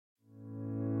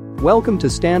Welcome to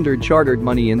Standard Chartered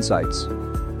Money Insights,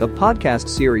 a podcast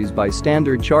series by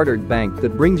Standard Chartered Bank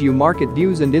that brings you market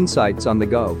views and insights on the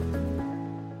go.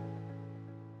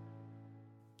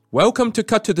 Welcome to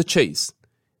Cut to the Chase.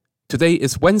 Today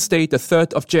is Wednesday, the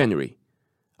 3rd of January.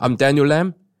 I'm Daniel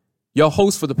Lam, your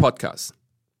host for the podcast.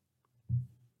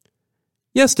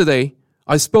 Yesterday,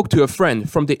 I spoke to a friend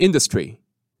from the industry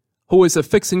who is a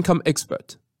fixed income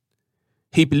expert.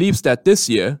 He believes that this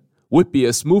year would be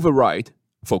a smoother ride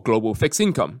for global fixed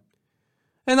income,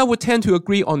 and I would tend to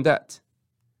agree on that.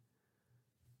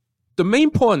 The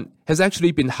main point has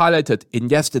actually been highlighted in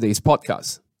yesterday's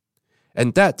podcast,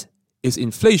 and that is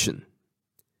inflation.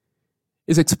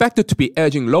 It's expected to be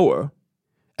edging lower,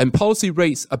 and policy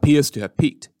rates appears to have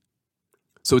peaked.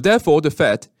 So therefore, the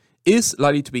Fed is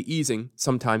likely to be easing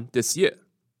sometime this year.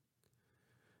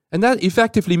 And that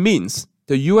effectively means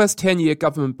the US 10-year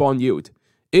government bond yield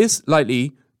is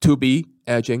likely to be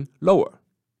edging lower.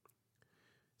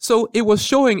 So it was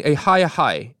showing a higher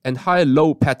high and higher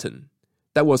low pattern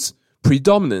that was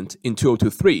predominant in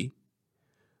 2023.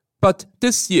 But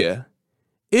this year,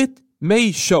 it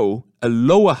may show a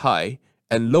lower high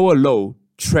and lower low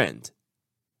trend.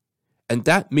 And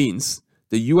that means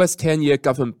the US 10-year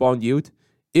government bond yield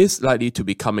is likely to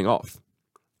be coming off.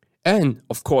 And,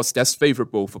 of course, that's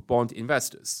favorable for bond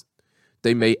investors.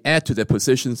 They may add to their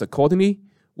positions accordingly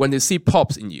when they see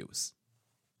pops in yields.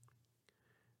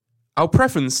 Our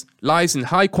preference lies in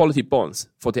high-quality bonds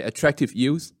for their attractive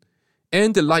yields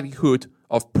and the likelihood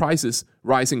of prices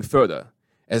rising further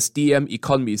as DM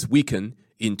economies weaken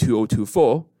in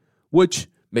 2024, which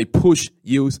may push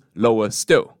yields lower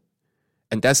still.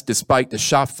 And that's despite the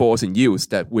sharp falls in yields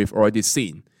that we've already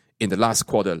seen in the last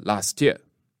quarter last year.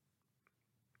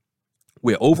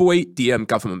 We're overweight DM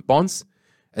government bonds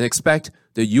and expect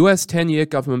the US 10-year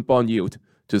government bond yield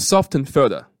to soften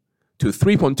further to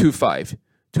 3.25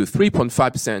 to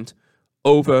 3.5%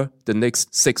 over the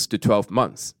next 6 to 12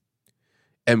 months.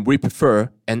 And we prefer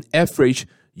an average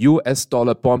US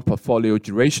dollar bond portfolio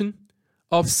duration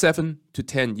of 7 to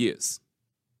 10 years.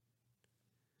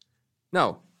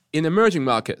 Now, in emerging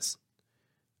markets,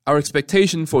 our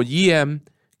expectation for EM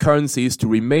currencies to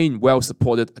remain well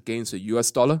supported against the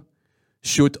US dollar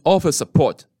should offer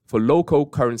support for local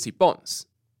currency bonds.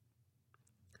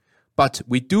 But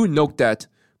we do note that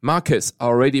markets are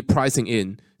already pricing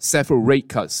in several rate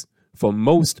cuts for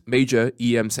most major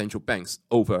EM central banks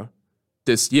over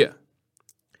this year.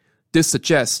 This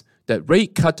suggests that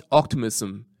rate cut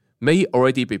optimism may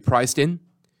already be priced in,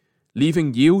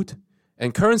 leaving yield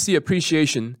and currency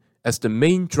appreciation as the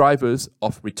main drivers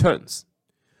of returns.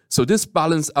 So this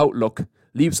balanced outlook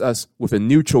leaves us with a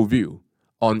neutral view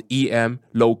on EM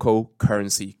local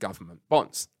currency government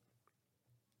bonds.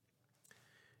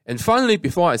 And finally,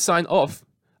 before I sign off,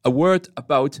 a word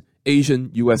about Asian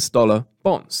US dollar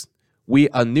bonds. We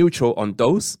are neutral on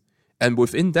those, and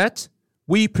within that,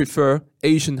 we prefer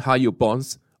Asian high-yield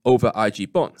bonds over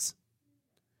IG bonds.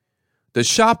 The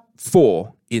sharp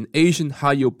fall in Asian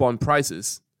high-yield bond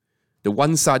prices, the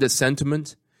one-sided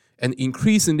sentiment, and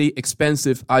increasingly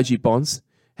expensive IG bonds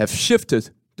have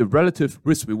shifted the relative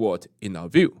risk-reward in our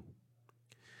view.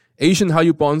 Asian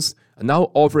high-yield bonds are now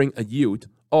offering a yield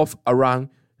of around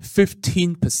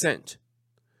 15%,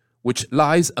 which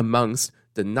lies amongst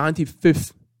the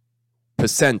 95th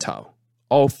percentile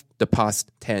of the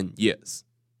past 10 years.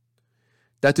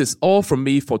 That is all from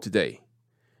me for today.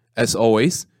 As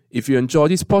always, if you enjoy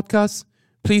this podcast,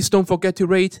 please don't forget to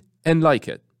rate and like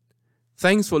it.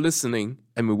 Thanks for listening,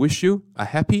 and we wish you a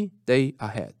happy day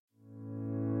ahead.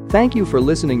 Thank you for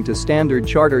listening to Standard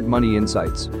Chartered Money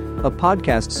Insights, a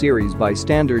podcast series by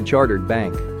Standard Chartered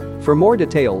Bank. For more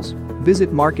details,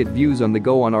 visit Market Views on the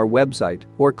Go on our website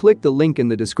or click the link in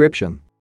the description.